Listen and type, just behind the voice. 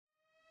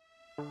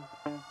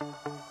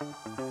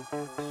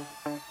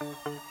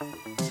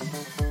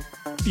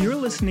You're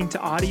listening to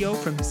audio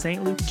from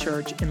St. Luke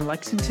Church in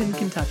Lexington,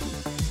 Kentucky.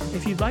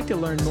 If you'd like to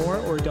learn more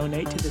or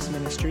donate to this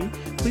ministry,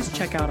 please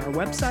check out our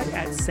website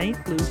at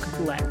stlukelex.com.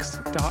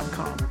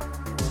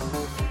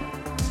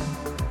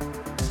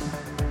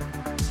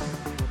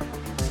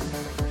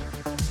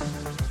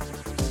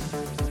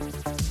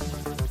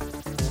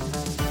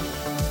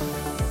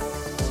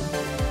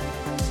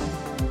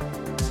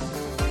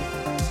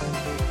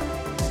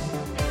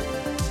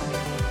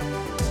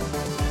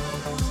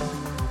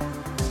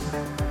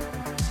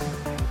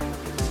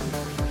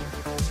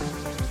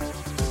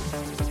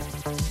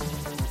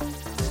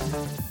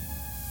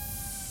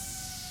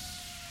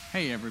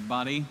 Hey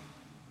everybody,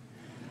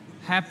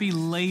 happy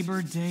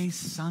Labor Day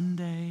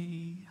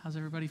Sunday. How's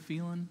everybody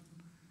feeling?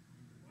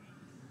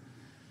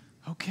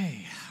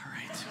 Okay,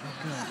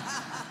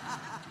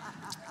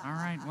 all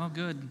right, well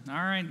good. All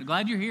right,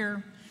 glad you're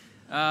here.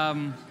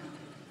 I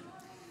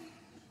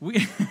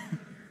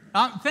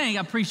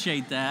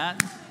appreciate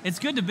that. It's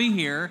good to be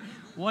here.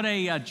 What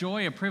a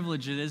joy, a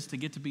privilege it is to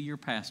get to be your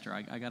pastor,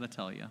 I got to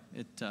tell you.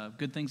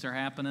 Good things are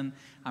happening.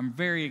 I'm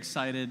very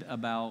excited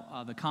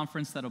about the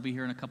conference that'll be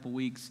here in a couple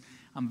weeks.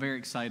 I'm very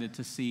excited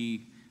to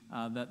see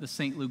that the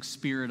St. Luke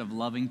spirit of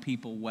loving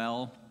people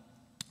well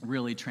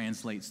really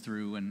translates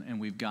through, and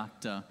we've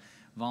got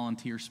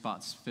volunteer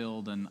spots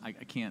filled, and I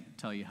can't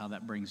tell you how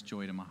that brings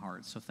joy to my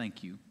heart. So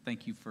thank you.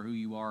 Thank you for who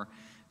you are.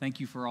 Thank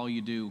you for all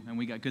you do, and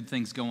we got good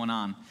things going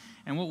on.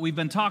 And what we've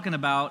been talking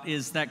about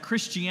is that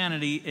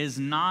Christianity is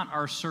not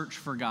our search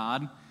for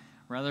God.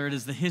 Rather, it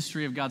is the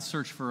history of God's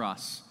search for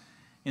us.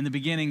 In the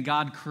beginning,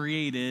 God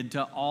created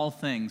all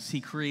things.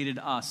 He created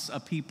us, a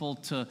people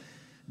to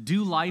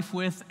do life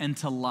with and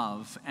to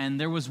love. And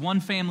there was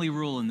one family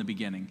rule in the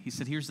beginning. He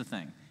said, here's the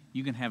thing.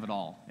 You can have it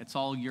all. It's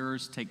all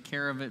yours. Take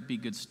care of it. Be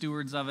good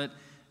stewards of it.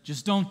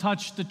 Just don't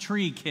touch the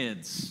tree,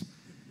 kids.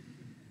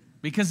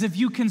 Because if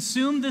you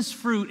consume this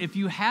fruit, if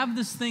you have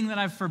this thing that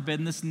I've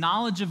forbidden, this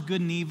knowledge of good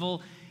and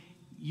evil,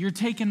 you're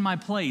taking my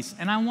place.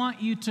 And I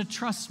want you to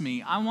trust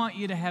me. I want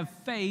you to have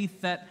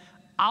faith that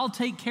I'll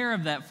take care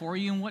of that for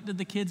you. And what did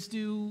the kids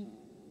do?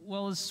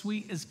 Well, as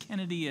sweet as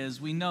Kennedy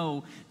is, we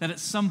know that at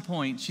some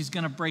point she's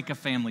going to break a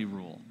family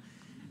rule.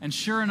 And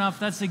sure enough,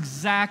 that's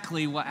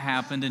exactly what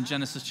happened in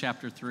Genesis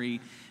chapter 3.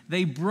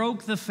 They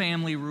broke the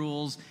family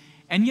rules.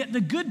 And yet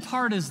the good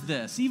part is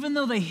this. Even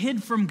though they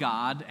hid from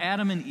God,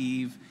 Adam and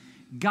Eve,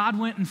 God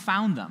went and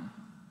found them.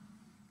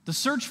 The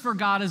search for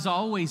God is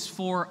always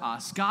for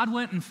us. God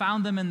went and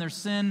found them in their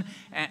sin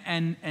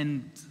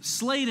and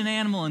slayed an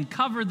animal and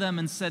covered them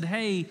and said,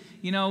 hey,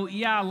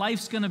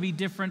 life's going to be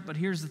different, but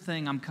here's the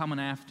thing, I'm coming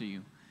after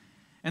you.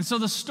 And so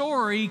the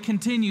story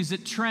continues.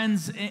 It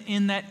trends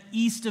in that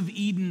east of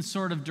Eden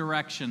sort of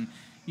direction.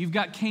 You've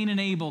got Cain and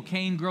Abel.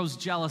 Cain grows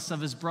jealous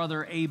of his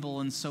brother Abel,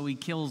 and so he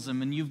kills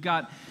him. And you've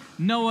got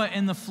Noah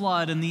in the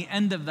flood, and the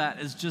end of that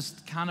is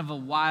just kind of a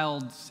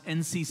wild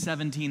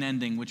NC-17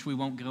 ending, which we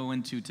won't go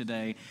into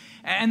today.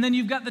 And then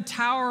you've got the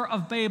Tower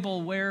of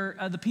Babel, where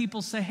the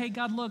people say, hey,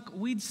 God, look,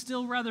 we'd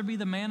still rather be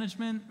the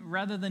management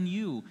rather than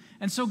you.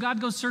 And so God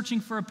goes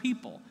searching for a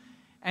people.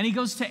 And he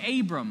goes to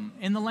Abram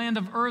in the land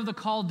of Ur of the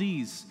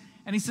Chaldees.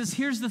 And he says,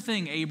 here's the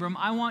thing, Abram,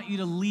 I want you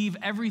to leave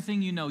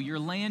everything you know, your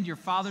land, your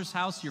father's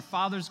house, your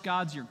father's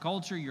gods, your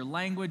culture, your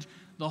language,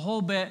 the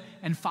whole bit,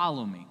 and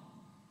follow me.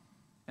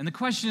 And the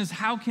question is,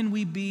 how can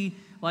we be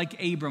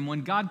like Abram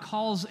when God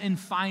calls and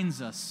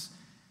finds us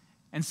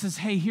and says,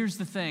 hey, here's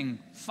the thing,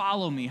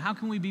 follow me. How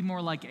can we be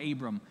more like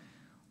Abram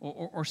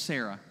or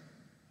Sarah?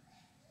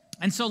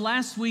 And so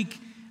last week,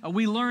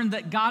 we learned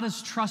that God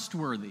is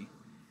trustworthy.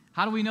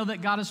 How do we know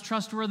that God is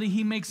trustworthy?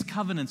 He makes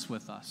covenants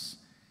with us.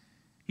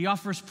 He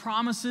offers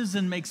promises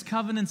and makes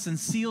covenants and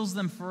seals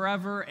them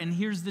forever. And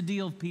here's the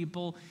deal,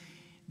 people.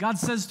 God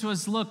says to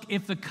us, look,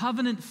 if the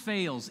covenant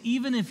fails,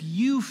 even if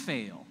you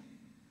fail,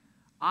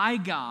 I,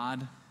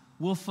 God,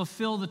 will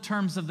fulfill the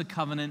terms of the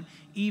covenant,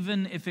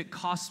 even if it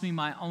costs me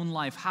my own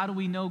life. How do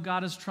we know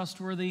God is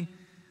trustworthy?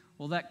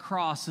 Well, that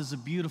cross is a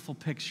beautiful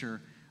picture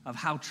of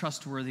how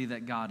trustworthy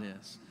that God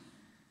is.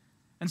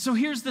 And so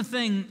here's the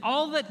thing.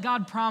 All that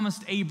God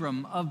promised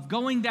Abram of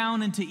going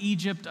down into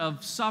Egypt,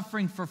 of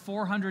suffering for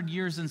 400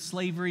 years in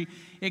slavery,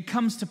 it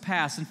comes to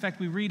pass. In fact,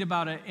 we read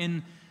about it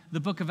in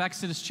the book of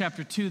Exodus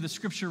chapter 2. The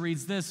scripture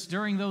reads this: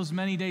 during those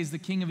many days the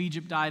king of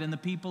Egypt died, and the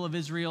people of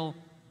Israel,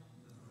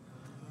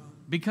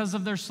 because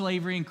of their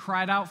slavery, and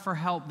cried out for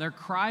help. Their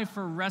cry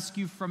for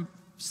rescue from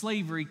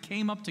slavery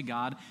came up to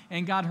God,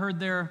 and God heard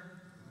their...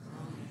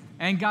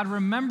 And God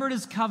remembered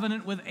his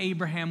covenant with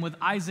Abraham, with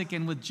Isaac,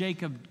 and with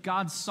Jacob.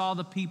 God saw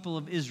the people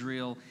of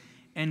Israel,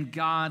 and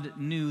God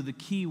knew. The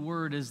key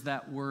word is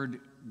that word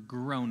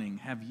groaning.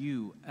 Have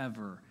you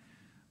ever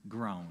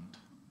groaned?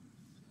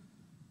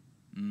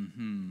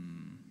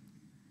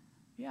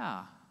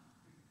 Yeah.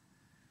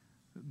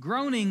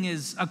 Groaning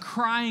is a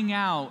crying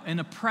out, an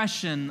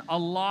oppression, a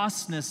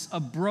lostness, a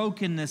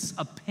brokenness,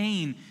 a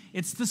pain.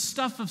 It's the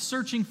stuff of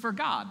searching for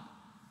God.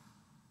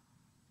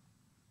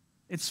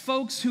 It's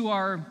folks who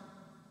are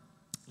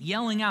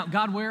yelling out,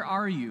 God, where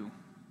are you?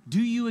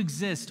 Do you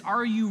exist?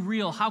 Are you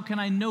real? How can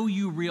I know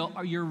you're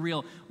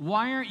real?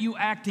 Why aren't you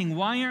acting?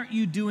 Why aren't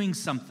you doing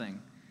something?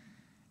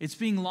 It's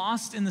being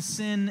lost in the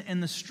sin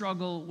and the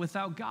struggle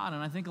without God.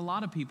 And I think a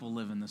lot of people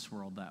live in this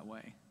world that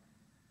way.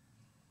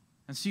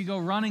 And so you go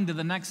running to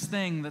the next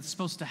thing that's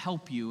supposed to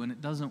help you, and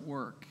it doesn't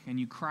work. And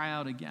you cry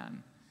out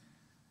again,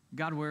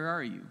 God, where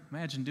are you?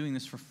 Imagine doing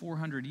this for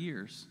 400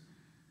 years.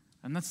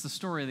 And that's the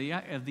story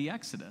of the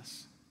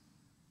Exodus.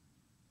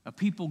 A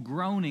people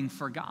groaning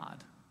for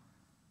God.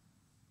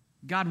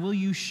 God, will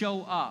you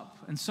show up?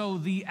 And so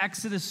the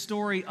Exodus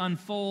story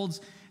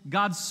unfolds.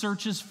 God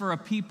searches for a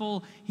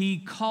people. He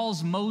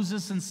calls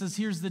Moses and says,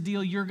 here's the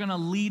deal. You're going to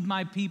lead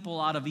my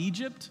people out of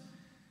Egypt.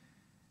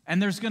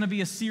 And there's going to be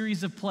a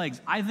series of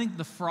plagues. I think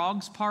the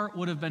frogs part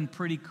would have been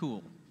pretty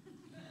cool.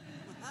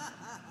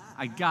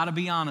 I got to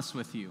be honest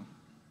with you.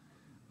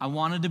 I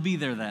wanted to be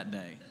there that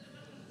day.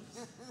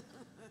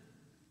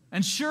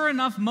 And sure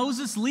enough,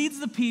 Moses leads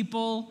the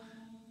people,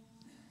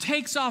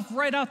 takes off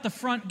right out the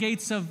front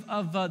gates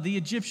of the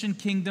Egyptian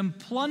kingdom,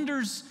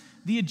 plunders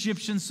the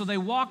Egyptians, so they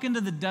walk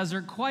into the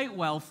desert quite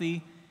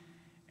wealthy.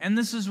 And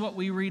this is what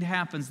we read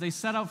happens. They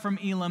set out from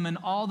Elim, and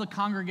all the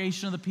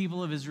congregation of the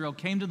people of Israel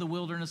came to the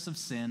wilderness of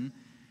Sin,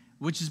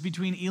 which is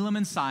between Elim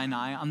and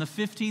Sinai, on the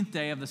 15th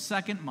day of the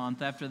second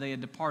month after they had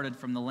departed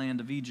from the land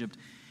of Egypt.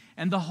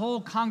 And the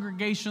whole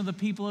congregation of the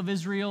people of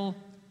Israel,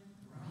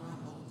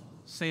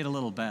 say it a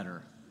little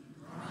better.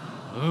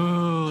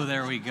 Ooh,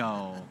 there we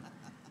go.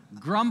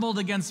 Grumbled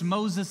against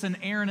Moses and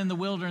Aaron in the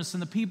wilderness,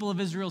 and the people of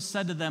Israel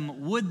said to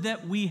them, would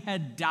that we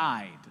had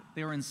died.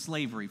 They were in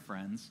slavery,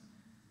 friends.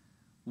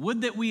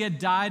 Would that we had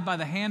died by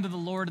the hand of the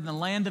Lord in the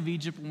land of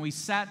Egypt when we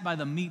sat by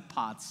the meat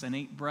pots and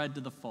ate bread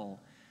to the full.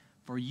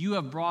 For you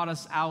have brought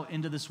us out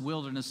into this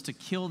wilderness to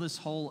kill this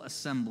whole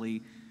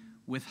assembly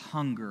with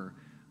hunger.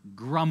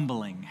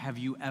 Grumbling, have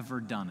you ever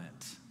done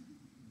it?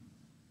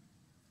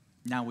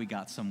 Now we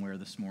got somewhere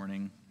this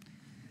morning.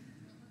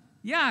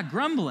 Yeah,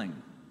 grumbling.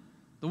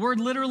 The word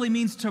literally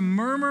means to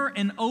murmur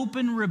in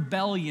open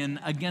rebellion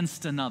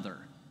against another.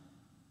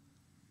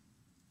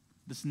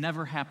 This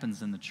never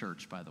happens in the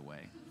church, by the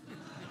way.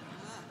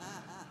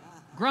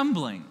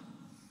 Grumbling,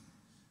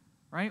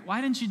 right?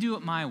 Why didn't you do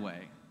it my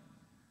way?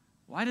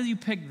 Why did you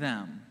pick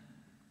them?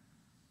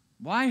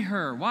 Why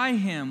her? Why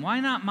him? Why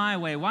not my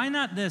way? Why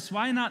not this?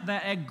 Why not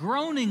that? At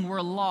groaning,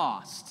 we're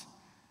lost.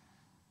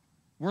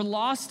 We're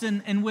lost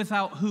and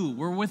without who?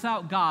 We're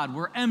without God.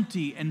 We're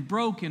empty and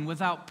broken,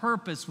 without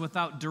purpose,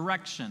 without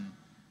direction.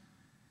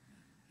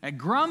 At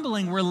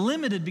grumbling, we're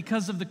limited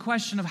because of the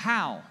question of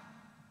how.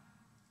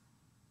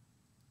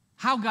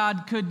 How,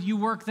 God, could you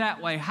work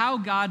that way? How,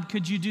 God,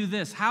 could you do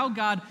this? How,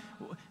 God,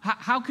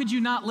 how could you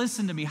not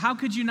listen to me? How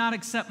could you not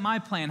accept my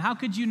plan? How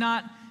could you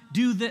not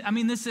do that? I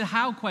mean, this is a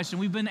how question.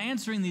 We've been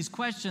answering these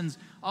questions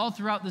all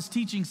throughout this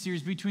teaching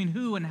series between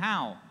who and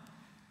how.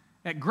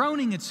 At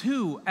groaning, it's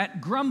who. At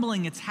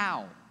grumbling, it's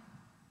how.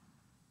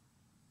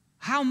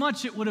 How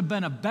much it would have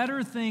been a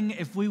better thing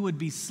if we would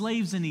be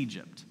slaves in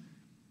Egypt.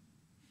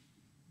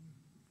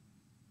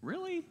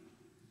 Really?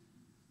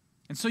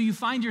 And so you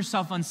find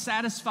yourself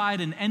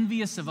unsatisfied and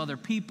envious of other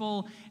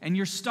people, and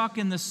you're stuck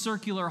in this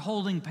circular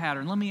holding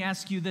pattern. Let me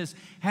ask you this.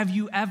 Have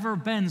you ever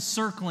been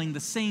circling the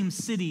same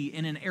city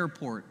in an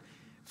airport,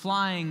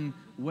 flying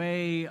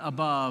way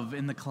above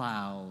in the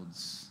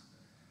clouds?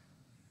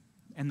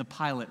 And the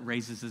pilot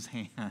raises his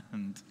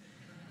hand.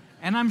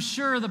 And I'm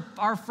sure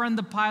our friend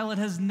the pilot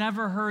has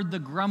never heard the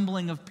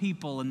grumbling of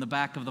people in the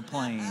back of the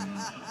plane.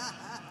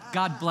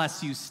 God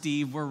bless you,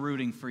 Steve. We're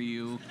rooting for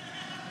you.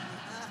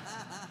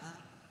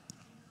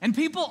 And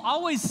people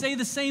always say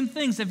the same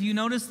things. Have you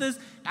noticed this?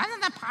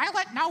 Doesn't the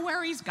pilot know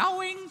where he's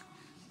going?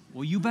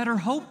 Well, you better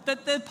hope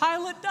that the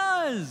pilot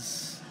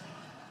does.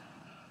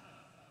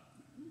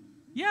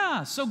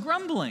 Yeah, so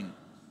grumbling.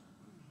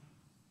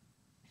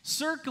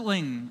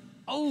 Circling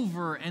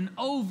over and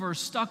over,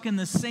 stuck in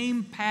the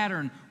same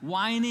pattern,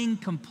 whining,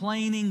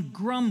 complaining,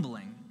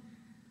 grumbling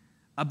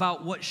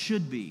about what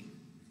should be.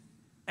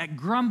 At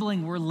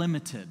grumbling, we're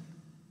limited.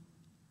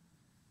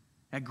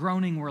 At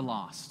groaning, we're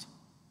lost.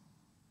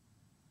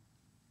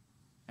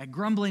 At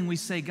grumbling, we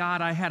say,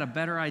 God, I had a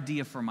better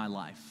idea for my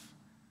life.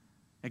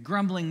 At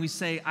grumbling, we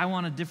say, I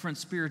want a different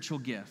spiritual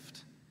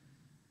gift.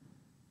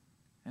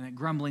 And at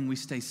grumbling, we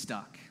stay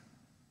stuck.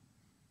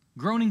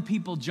 Groaning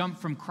people jump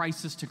from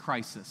crisis to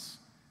crisis.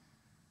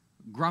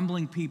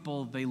 Grumbling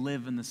people, they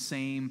live in the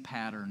same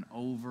pattern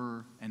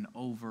over and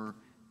over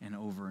and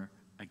over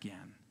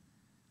again.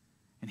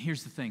 And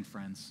here's the thing,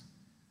 friends.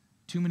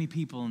 Too many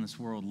people in this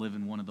world live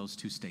in one of those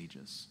two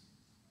stages.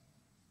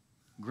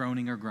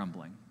 Groaning or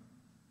grumbling.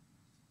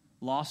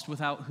 Lost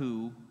without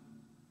who,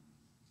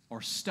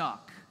 or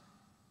stuck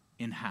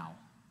in how.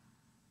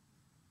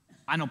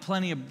 I know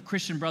plenty of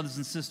Christian brothers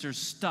and sisters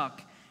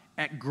stuck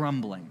at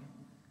grumbling.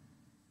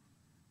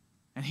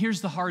 And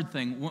here's the hard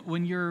thing.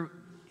 When you're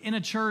in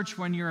a church,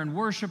 when you're in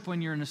worship,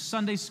 when you're in a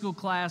Sunday school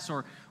class,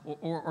 or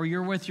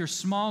you're with your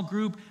small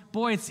group,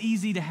 boy, it's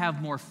easy to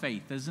have more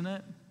faith, isn't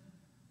it?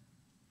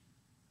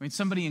 I mean,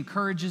 somebody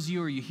encourages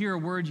you or you hear a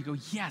word, you go,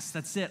 yes,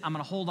 that's it. I'm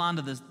going to hold on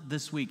to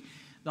this week.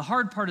 The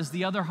hard part is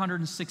the other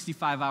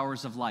 165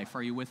 hours of life.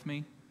 Are you with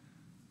me?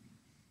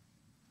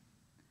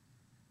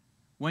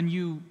 When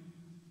you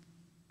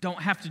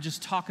don't have to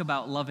just talk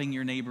about loving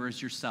your neighbor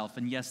as yourself,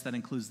 and yes, that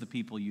includes the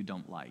people you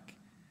don't like,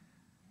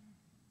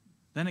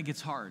 then it gets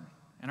hard.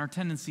 And our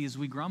tendency is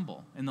we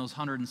grumble in those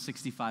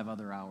 165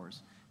 other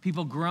hours.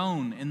 People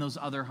groan in those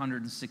other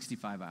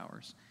 165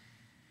 hours.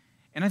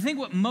 And I think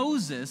what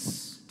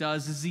Moses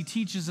does is he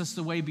teaches us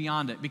the way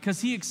beyond it,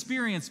 because he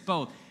experienced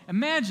both.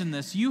 Imagine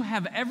this. You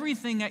have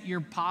everything at your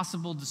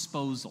possible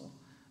disposal.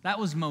 That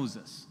was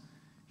Moses.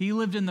 He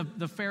lived in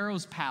the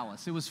Pharaoh's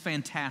palace. It was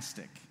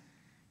fantastic.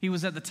 He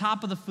was at the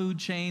top of the food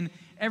chain.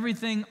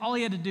 Everything, all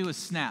he had to do is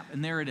snap,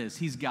 and there it is.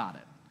 He's got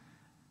it.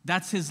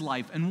 That's his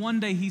life. And one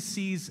day he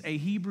sees a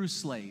Hebrew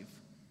slave,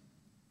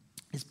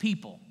 his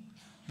people,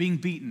 being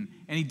beaten,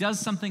 and he does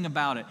something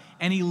about it.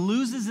 And he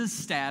loses his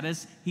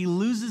status. He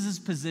loses his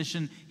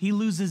position. He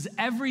loses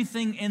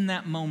everything in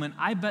that moment.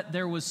 I bet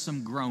there was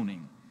some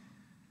groaning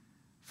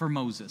for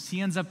Moses.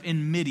 He ends up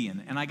in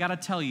Midian. And I got to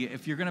tell you,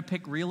 if you're going to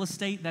pick real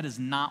estate, that is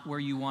not where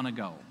you want to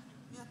go.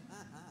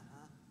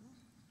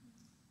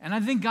 And I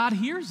think God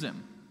hears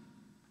him.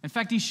 In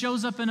fact, he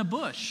shows up in a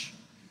bush.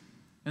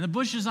 And the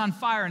bush is on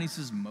fire, and he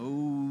says,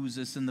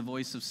 Moses, in the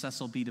voice of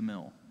Cecil B.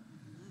 DeMille.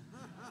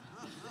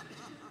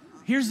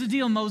 Here's the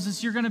deal,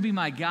 Moses. You're going to be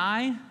my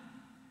guy,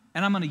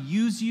 and I'm going to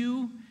use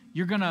you.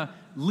 You're going to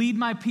lead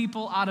my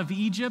people out of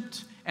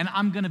Egypt, and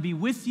I'm going to be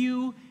with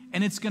you,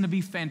 and it's going to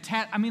be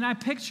fantastic. I mean, I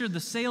pictured the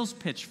sales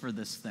pitch for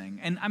this thing.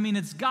 And, I mean,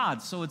 it's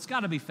God, so it's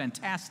got to be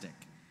fantastic.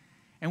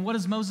 And what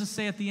does Moses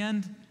say at the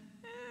end?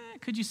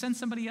 Could you send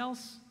somebody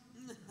else?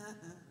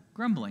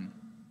 Grumbling.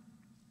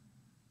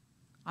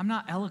 I'm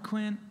not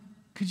eloquent.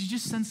 Could you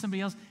just send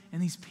somebody else?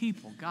 And these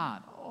people,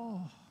 God,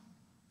 oh,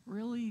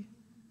 really?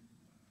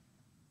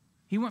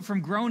 He went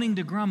from groaning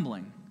to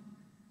grumbling.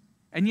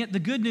 And yet the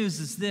good news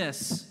is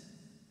this: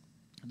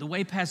 the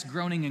way past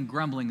groaning and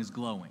grumbling is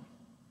glowing.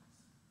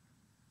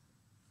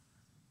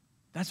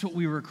 That's what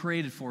we were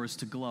created for, is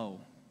to glow.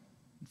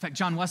 In fact,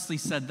 John Wesley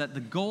said that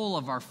the goal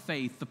of our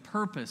faith, the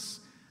purpose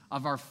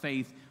of our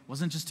faith,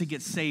 wasn't just to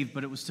get saved,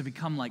 but it was to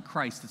become like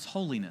Christ. It's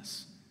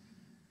holiness.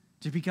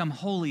 To become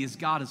holy as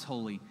God is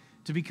holy.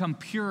 To become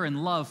pure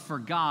in love for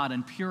God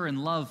and pure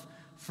in love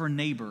for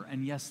neighbor.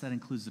 And yes, that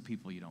includes the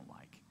people you don't like.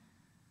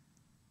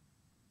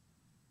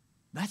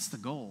 That's the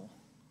goal.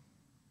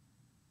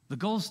 The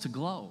goal is to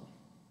glow.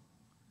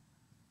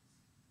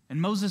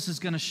 And Moses is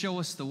going to show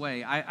us the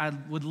way. I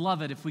would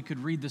love it if we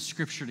could read the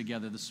scripture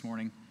together this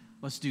morning.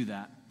 Let's do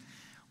that.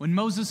 When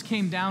Moses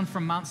came down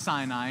from Mount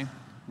Sinai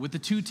with the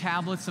 2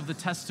 tablets of the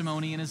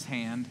testimony in his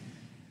hand,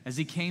 as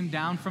he came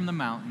down from the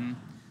mountain,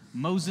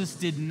 Moses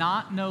did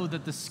not know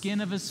that the skin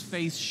of his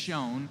face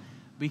shone,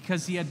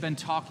 because he had been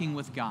talking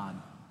with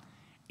God.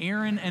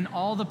 Aaron and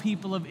all the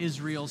people of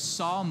Israel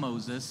saw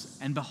Moses,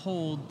 and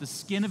behold, the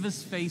skin of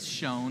his face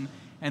shone,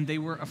 and they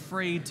were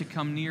afraid to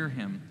come near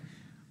him.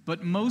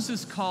 But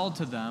Moses called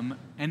to them,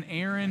 and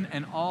Aaron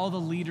and all the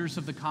leaders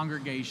of the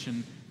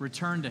congregation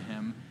returned to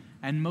him,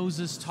 and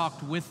Moses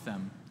talked with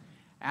them.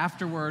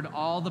 Afterward,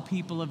 all the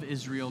people of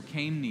Israel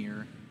came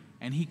near,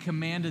 and he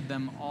commanded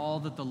them all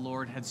that the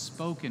Lord had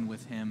spoken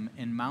with him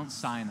in Mount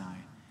Sinai.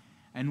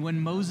 And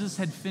when Moses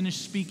had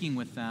finished speaking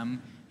with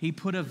them, he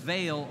put a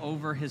veil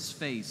over his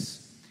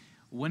face.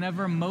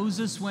 Whenever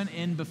Moses went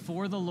in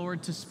before the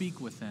Lord to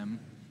speak with him,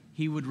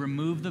 he would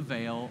remove the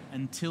veil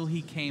until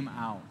he came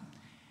out.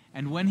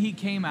 And when he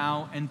came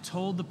out and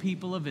told the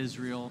people of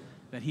Israel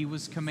that he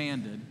was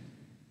commanded,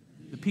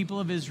 the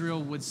people of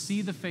Israel would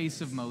see the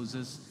face of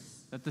Moses,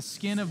 that the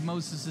skin of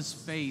Moses'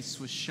 face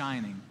was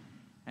shining.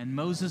 And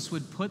Moses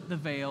would put the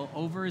veil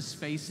over his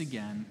face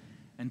again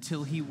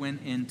until he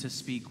went in to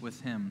speak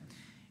with him.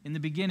 In the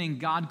beginning,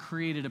 God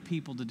created a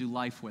people to do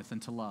life with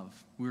and to love.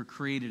 We were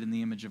created in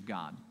the image of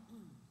God.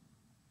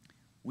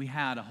 We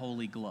had a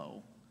holy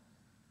glow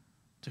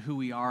to who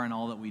we are and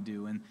all that we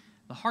do. And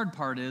the hard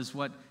part is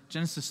what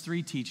Genesis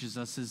 3 teaches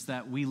us is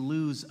that we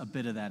lose a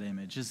bit of that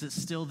image. Is it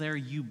still there?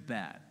 You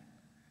bet.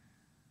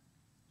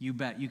 You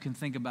bet. You can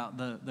think about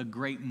the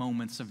great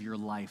moments of your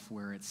life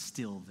where it's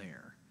still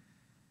there.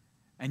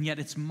 And yet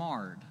it's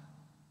marred.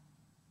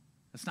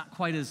 It's not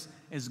quite as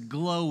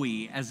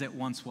glowy as it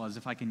once was,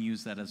 if I can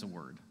use that as a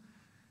word.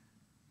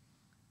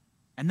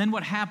 And then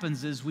what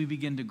happens is we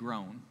begin to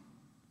groan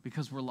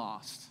because we're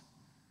lost.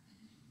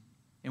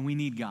 And we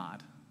need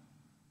God.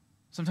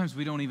 Sometimes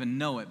we don't even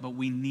know it, but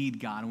we need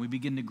God. And we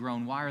begin to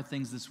groan. Why are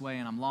things this way?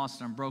 And I'm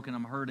lost, and I'm broken,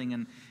 I'm hurting.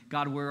 And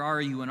God, where are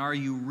you? And are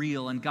you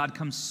real? And God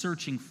comes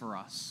searching for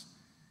us.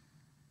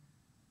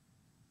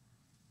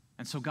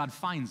 And so God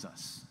finds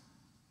us.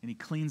 And he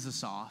cleans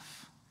us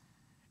off,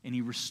 and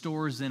he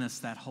restores in us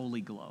that holy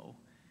glow.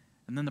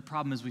 And then the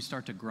problem is we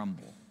start to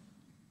grumble.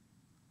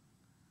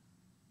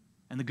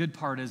 And the good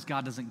part is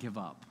God doesn't give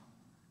up.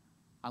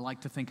 I like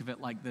to think of it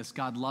like this: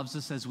 God loves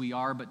us as we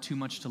are, but too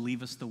much to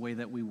leave us the way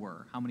that we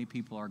were. How many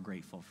people are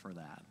grateful for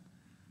that?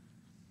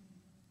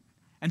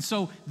 And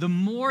so the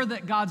more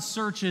that God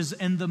searches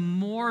and the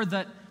more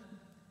that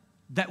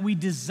we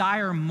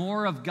desire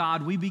more of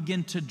God, we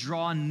begin to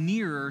draw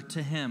nearer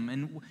to him.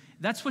 And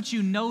that's what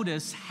you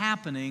notice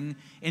happening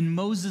in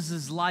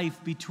Moses'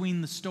 life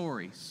between the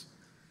stories.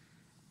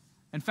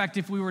 In fact,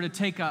 if we were to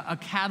take a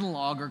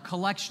catalog or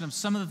collection of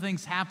some of the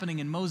things happening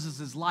in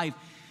Moses' life,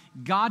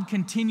 God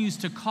continues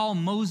to call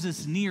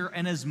Moses near,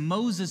 and as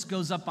Moses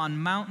goes up on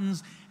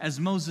mountains,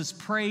 as Moses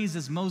prays,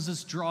 as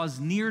Moses draws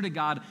near to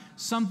God,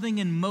 something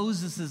in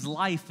Moses'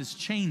 life is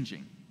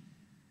changing.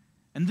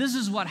 And this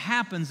is what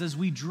happens as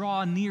we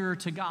draw nearer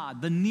to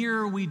God. The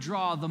nearer we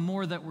draw, the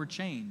more that we're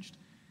changed.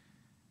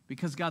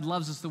 Because God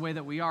loves us the way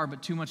that we are,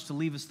 but too much to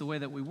leave us the way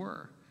that we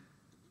were.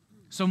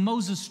 So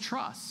Moses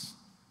trusts.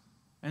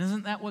 And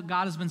isn't that what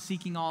God has been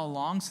seeking all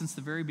along since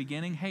the very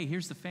beginning? Hey,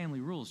 here's the family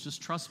rules.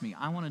 Just trust me.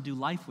 I want to do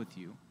life with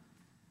you.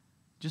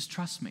 Just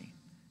trust me.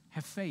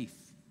 Have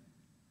faith.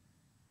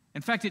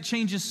 In fact, it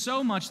changes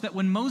so much that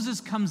when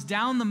Moses comes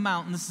down the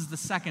mountain, this is the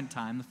second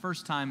time. The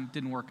first time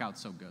didn't work out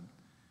so good.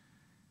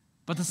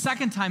 But the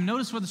second time,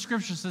 notice what the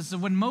scripture says. So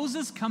when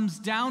Moses came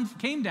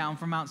down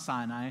from Mount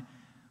Sinai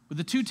with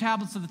the 2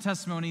 tablets of the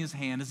testimony in his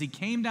hand, as he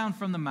came down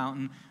from the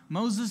mountain,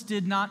 Moses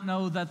did not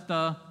know that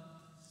the...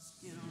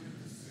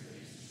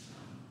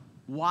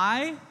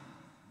 Why?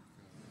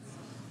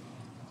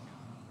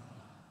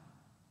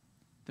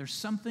 There's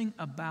something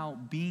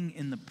about being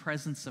in the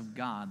presence of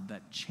God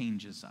that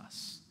changes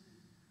us.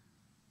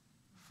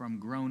 From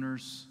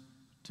groaners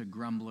to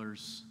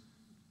grumblers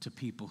to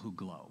people who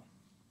glow.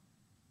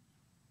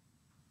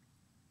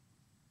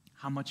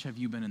 How much have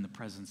you been in the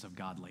presence of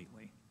God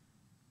lately?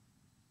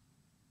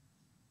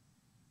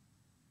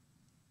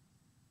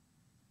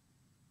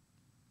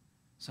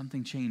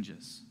 Something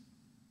changes.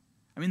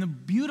 I mean, the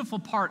beautiful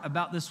part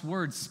about this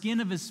word, skin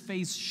of his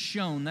face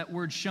shone, that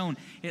word shone,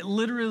 it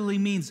literally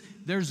means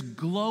there's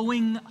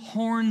glowing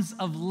horns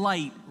of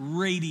light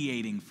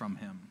radiating from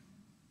him.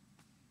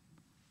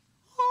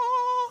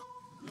 Oh.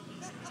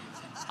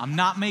 I'm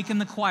not making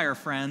the choir,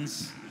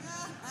 friends.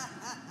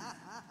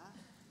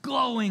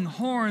 Glowing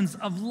horns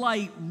of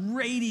light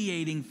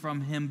radiating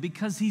from him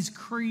because he's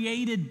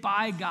created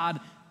by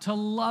God to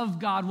love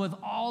God with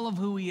all of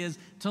who he is,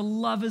 to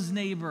love his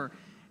neighbor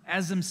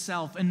as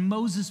himself. And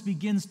Moses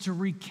begins to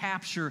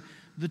recapture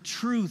the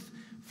truth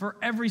for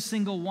every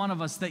single one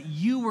of us that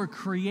you were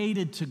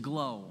created to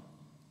glow.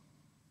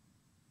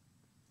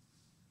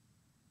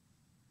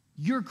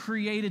 You're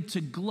created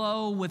to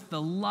glow with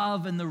the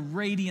love and the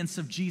radiance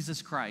of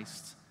Jesus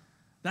Christ.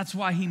 That's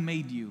why he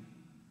made you.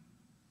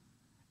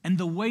 And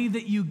the way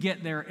that you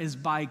get there is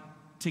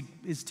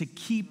to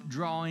keep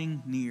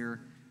drawing near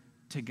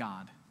to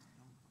God.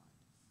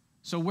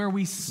 So where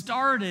we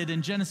started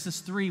in Genesis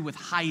 3 with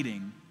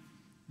hiding,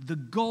 the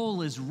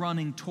goal is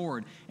running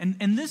toward.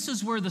 And this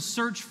is where the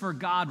search for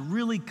God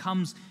really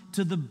comes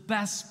to the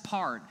best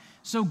part.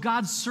 So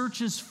God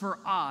searches for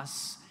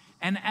us,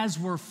 and as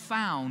we're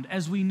found,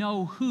 as we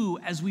know who,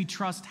 as we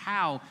trust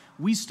how,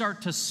 we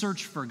start to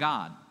search for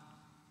God.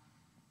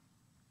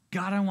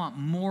 God, I want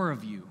more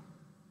of you.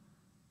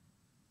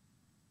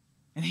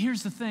 And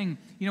here's the thing,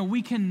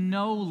 we can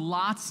know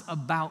lots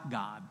about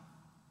God.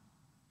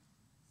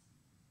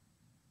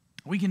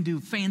 We can do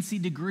fancy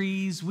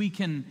degrees. We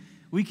can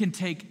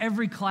take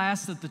every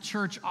class that the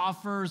church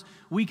offers.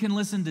 We can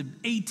listen to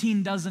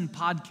 18 dozen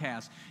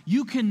podcasts.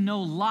 You can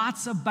know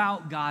lots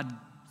about God,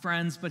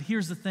 friends, but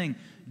here's the thing.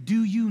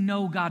 Do you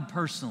know God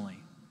personally?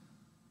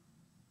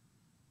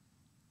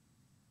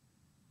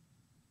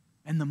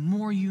 And the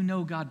more you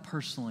know God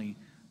personally,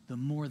 the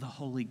more the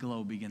holy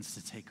glow begins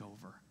to take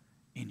over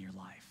in your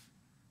life.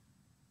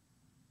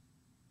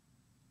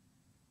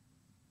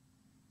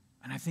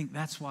 And I think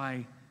that's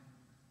why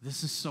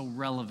this is so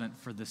relevant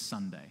for this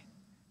Sunday,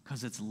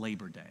 because it's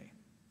Labor Day.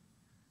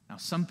 Now,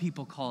 some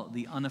people call it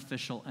the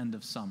unofficial end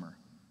of summer.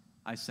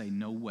 I say,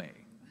 no way.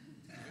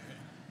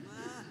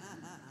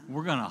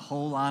 We're going to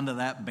hold on to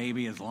that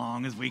baby as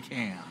long as we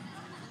can.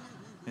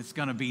 It's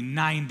going to be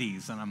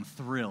 90s, and I'm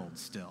thrilled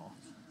still.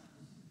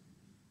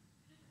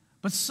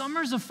 But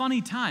summer's a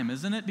funny time,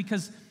 isn't it?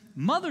 Because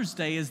Mother's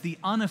Day is the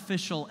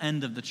unofficial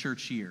end of the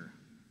church year.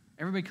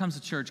 Everybody comes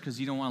to church because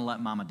you don't want to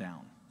let mama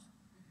down.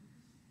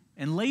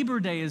 And Labor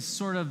Day is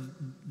sort of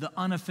the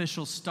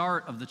unofficial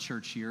start of the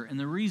church year, and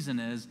the reason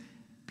is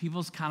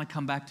people kind of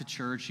come back to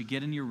church, you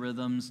get in your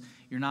rhythms,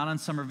 you're not on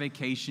summer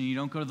vacation, you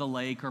don't go to the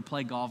lake or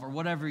play golf or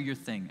whatever your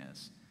thing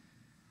is.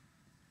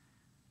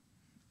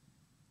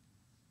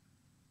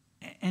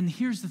 And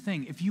here's the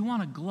thing, if you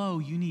want to glow,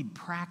 you need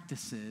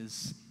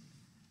practices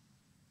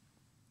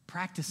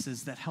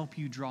that help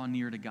you draw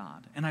near to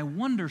God. And I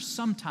wonder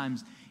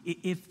sometimes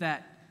if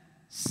that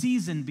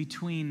season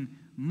between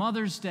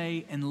Mother's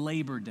Day and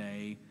Labor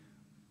Day,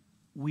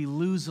 we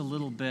lose a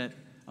little bit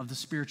of the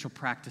spiritual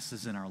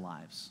practices in our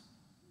lives.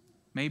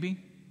 Maybe?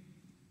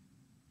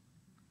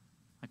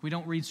 Like we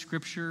don't read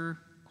Scripture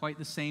quite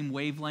the same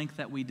wavelength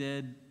that we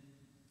did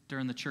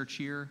during the church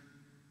year.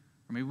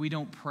 Or maybe we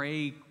don't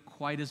pray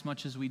quite as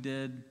much as we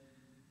did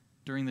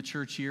during the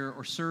church year.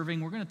 Or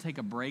serving, we're going to take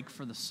a break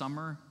for the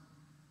summer.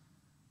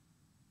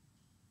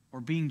 or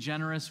being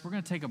generous, we're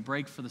going to take a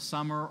break for the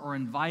summer, or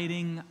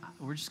inviting,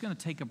 we're just going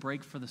to take a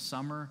break for the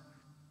summer.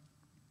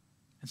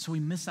 And so we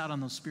miss out on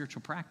those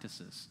spiritual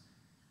practices,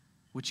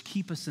 which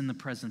keep us in the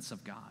presence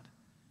of God.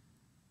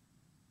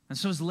 And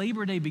so as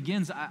Labor Day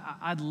begins,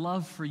 I'd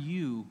love for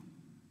you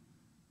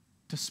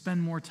to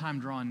spend more time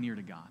drawing near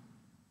to God.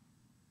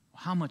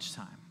 How much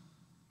time?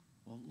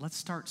 Well, let's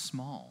start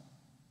small.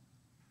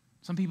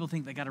 Some people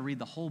think they got to read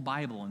the whole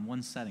Bible in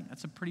one setting.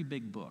 That's a pretty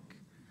big book.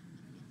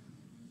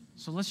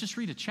 So let's just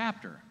read a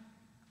chapter.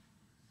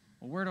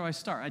 Well, where do I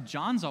start?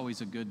 John's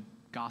always a good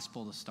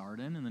gospel to start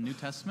in the New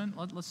Testament.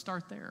 Let's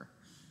start there.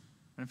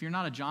 And if you're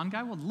not a John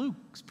guy, well,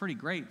 Luke's pretty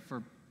great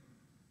for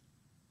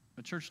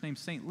a church named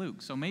St.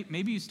 Luke. So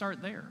maybe you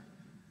start there.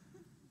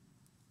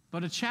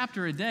 But a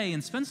chapter a day,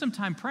 and spend some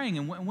time praying.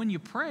 And when you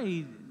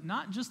pray,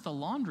 not just the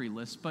laundry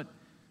list, but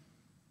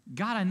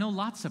God, I know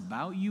lots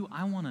about you.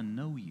 I want to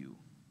know you.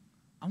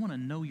 I want to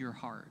know your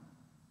heart.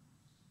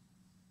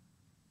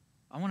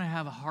 I want to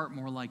have a heart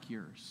more like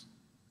yours.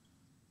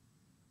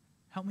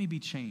 Help me be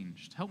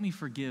changed. Help me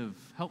forgive.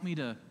 Help me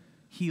to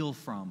heal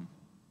from.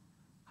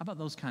 How about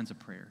those kinds of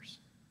prayers?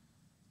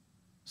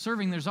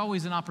 Serving, there's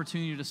always an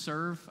opportunity to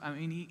serve. I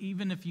mean,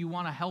 even if you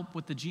want to help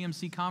with the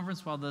GMC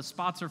conference while the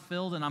spots are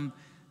filled, and I'm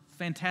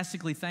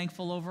fantastically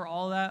thankful over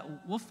all that,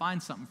 we'll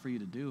find something for you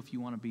to do if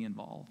you want to be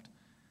involved.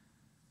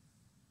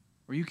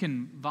 Or you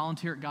can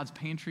volunteer at God's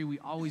Pantry. We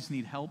always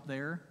need help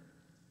there.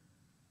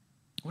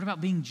 What about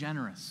being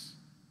generous?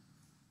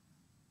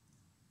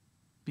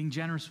 Being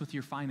generous with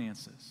your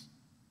finances.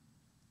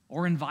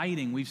 Or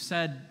inviting. We've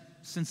said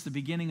since the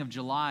beginning of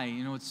July,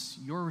 it's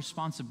your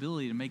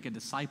responsibility to make a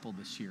disciple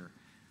this year.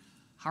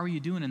 How are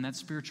you doing in that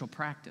spiritual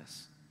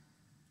practice?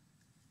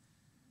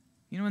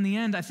 In the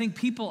end, I think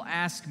people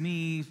ask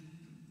me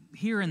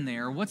here and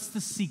there, what's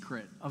the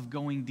secret of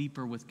going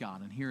deeper with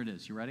God? And here it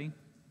is. You ready?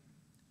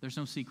 There's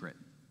no secret.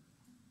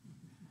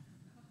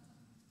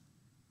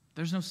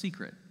 There's no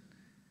secret.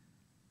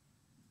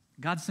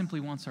 God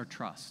simply wants our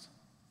trust.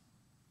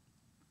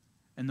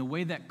 And the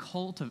way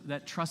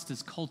that trust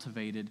is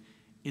cultivated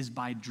is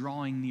by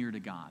drawing near to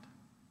God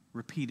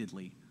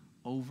repeatedly,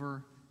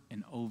 over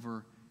and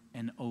over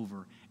and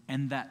over.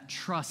 And that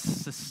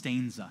trust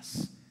sustains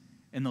us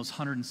in those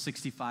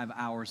 165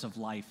 hours of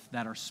life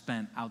that are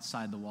spent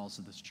outside the walls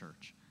of this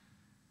church.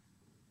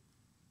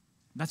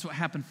 That's what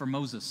happened for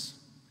Moses.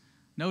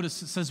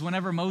 Notice it says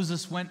whenever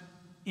Moses went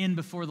in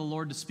before the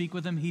Lord to speak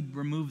with him, he'd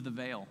remove the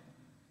veil.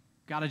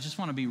 God, I just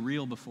want to be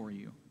real before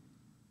you.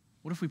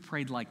 What if we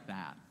prayed like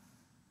that?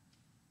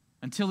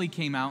 Until he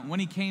came out. And when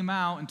he came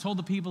out and told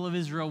the people of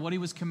Israel what he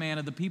was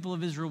commanded, the people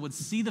of Israel would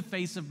see the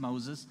face of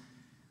Moses,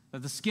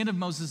 that the skin of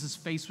Moses'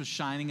 face was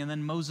shining, and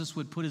then Moses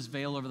would put his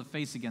veil over the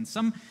face again.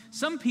 Some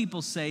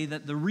people say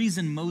that the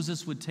reason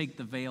Moses would take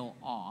the veil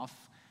off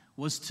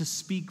was to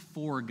speak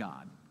for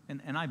God.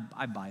 And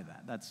I buy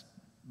that. That's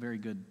very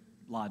good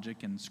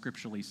logic and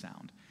scripturally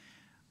sound.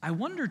 I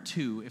wonder,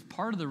 too, if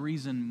part of the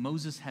reason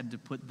Moses had to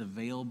put the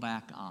veil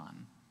back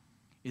on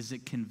is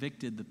it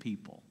convicted the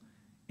people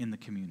in the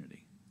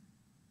community.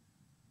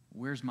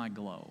 Where's my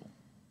glow?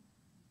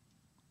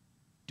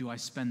 Do I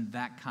spend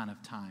that kind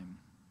of time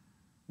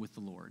with the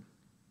Lord?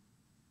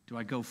 Do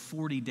I go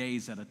 40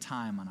 days at a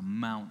time on a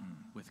mountain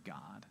with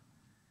God?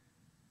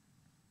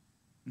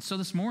 And so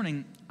this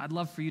morning, I'd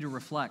love for you to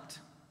reflect.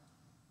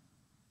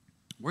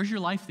 Where's your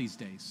life these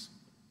days?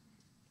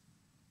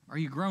 Are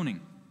you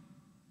groaning?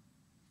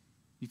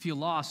 You feel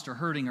lost or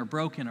hurting or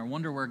broken or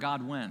wonder where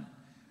God went?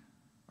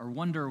 Or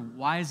wonder,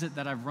 why is it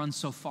that I've run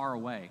so far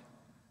away?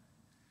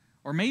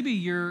 Or maybe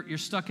you're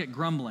stuck at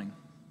grumbling.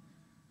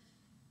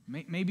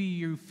 Maybe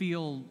you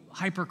feel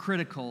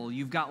hypercritical.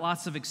 You've got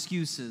lots of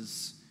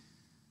excuses.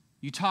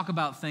 You talk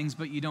about things,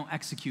 but you don't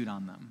execute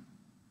on them.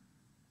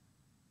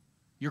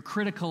 You're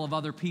critical of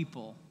other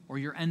people, or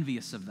you're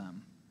envious of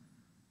them.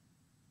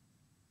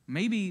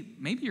 Maybe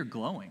you're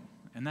glowing,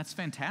 and that's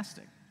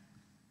fantastic.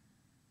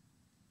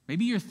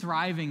 Maybe you're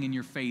thriving in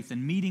your faith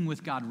and meeting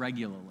with God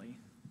regularly.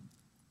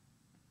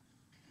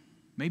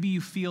 Maybe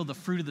you feel the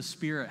fruit of the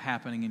Spirit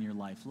happening in your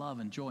life, love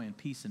and joy and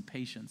peace and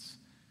patience.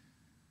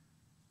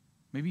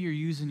 Maybe you're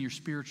using your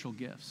spiritual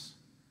gifts.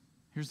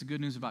 Here's the good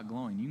news about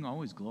glowing. You can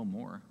always glow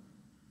more.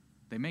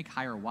 They make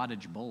higher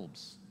wattage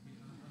bulbs.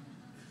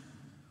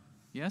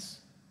 Yes?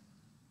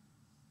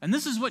 And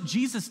this is what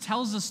Jesus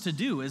tells us to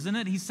do, isn't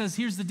it? He says,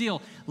 here's the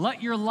deal.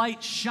 Let your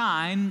light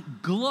shine,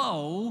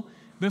 glow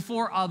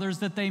before others,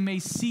 that they may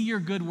see your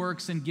good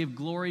works and give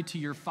glory to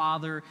your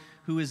Father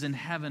who is in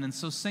heaven. And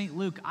so, St.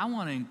 Luke, I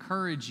want to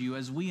encourage you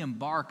as we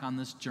embark on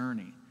this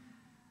journey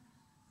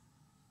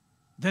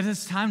that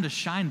it's time to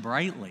shine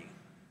brightly.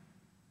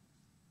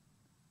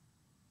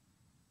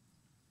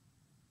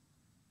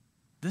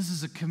 This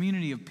is a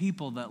community of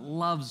people that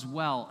loves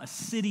well, a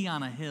city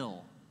on a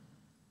hill.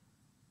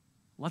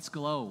 Let's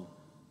glow.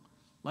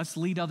 Let's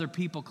lead other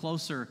people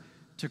closer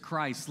to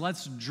Christ.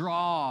 Let's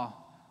draw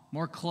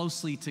more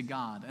closely to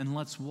God, and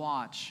let's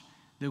watch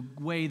the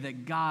way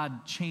that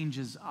God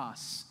changes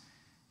us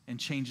and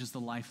changes the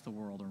life of the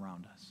world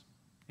around us.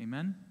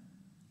 Amen?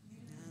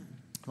 Amen.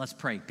 Let's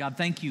pray. God,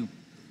 thank you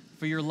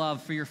for your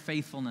love, for your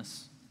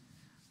faithfulness,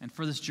 and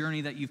for this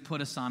journey that you've put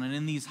us on. And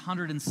in these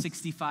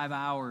 165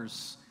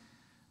 hours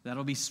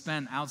that'll be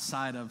spent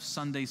outside of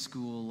Sunday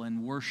school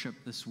and worship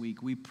this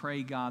week, we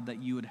pray, God,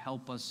 that you would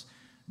help us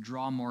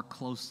draw more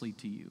closely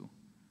to you.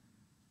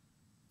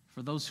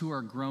 For those who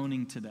are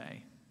groaning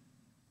today,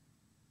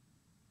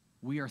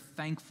 we are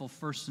thankful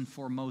first and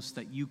foremost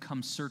that you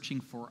come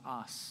searching for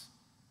us.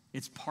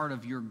 It's part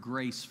of your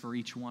grace for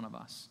each one of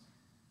us.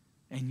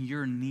 And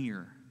you're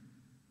near.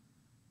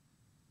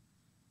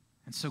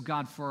 And so,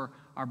 God, for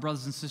our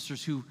brothers and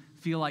sisters who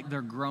feel like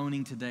they're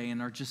groaning today and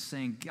are just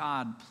saying,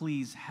 God,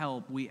 please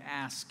help, we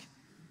ask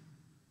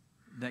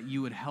that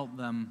you would help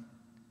them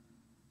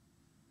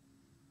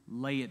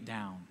lay it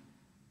down.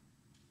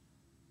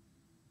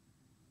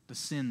 The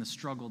sin, the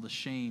struggle, the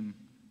shame,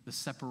 the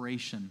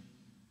separation.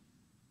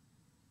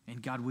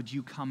 And God, would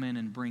you come in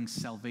and bring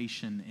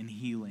salvation and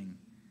healing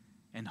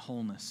and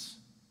wholeness?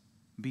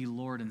 Be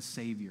Lord and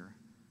Savior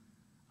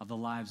of the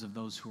lives of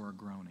those who are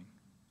groaning.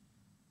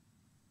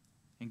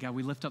 And God,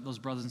 we lift up those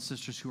brothers and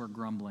sisters who are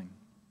grumbling,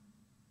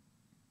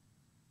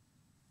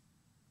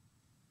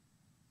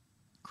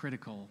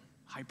 critical,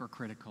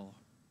 hypercritical,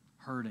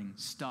 hurting,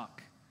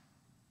 stuck,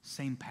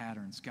 same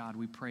patterns. God,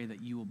 we pray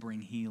that you will bring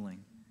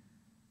healing.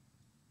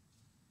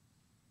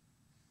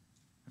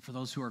 And for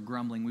those who are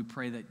grumbling, we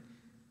pray that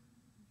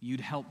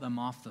you'd help them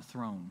off the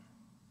throne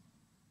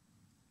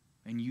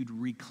and you'd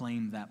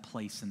reclaim that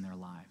place in their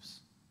lives.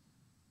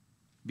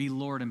 Be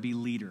Lord and be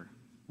leader,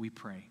 we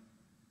pray.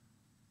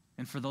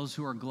 And for those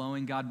who are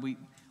glowing, God, we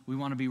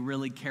want to be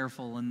really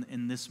careful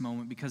in this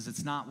moment because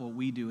it's not what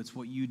we do, it's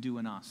what you do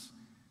in us.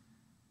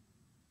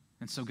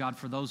 And so, God,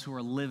 for those who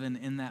are living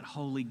in that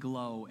holy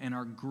glow and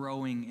are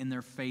growing in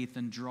their faith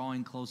and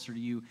drawing closer to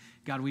you,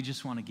 God, we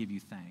just want to give you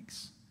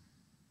thanks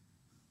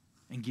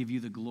and give you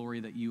the glory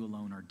that you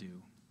alone are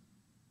due.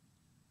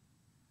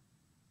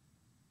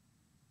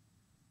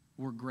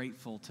 We're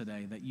grateful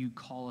today that you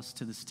call us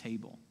to this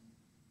table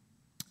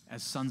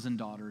as sons and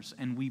daughters,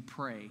 and we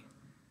pray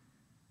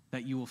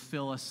that you will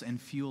fill us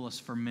and fuel us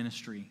for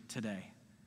ministry today.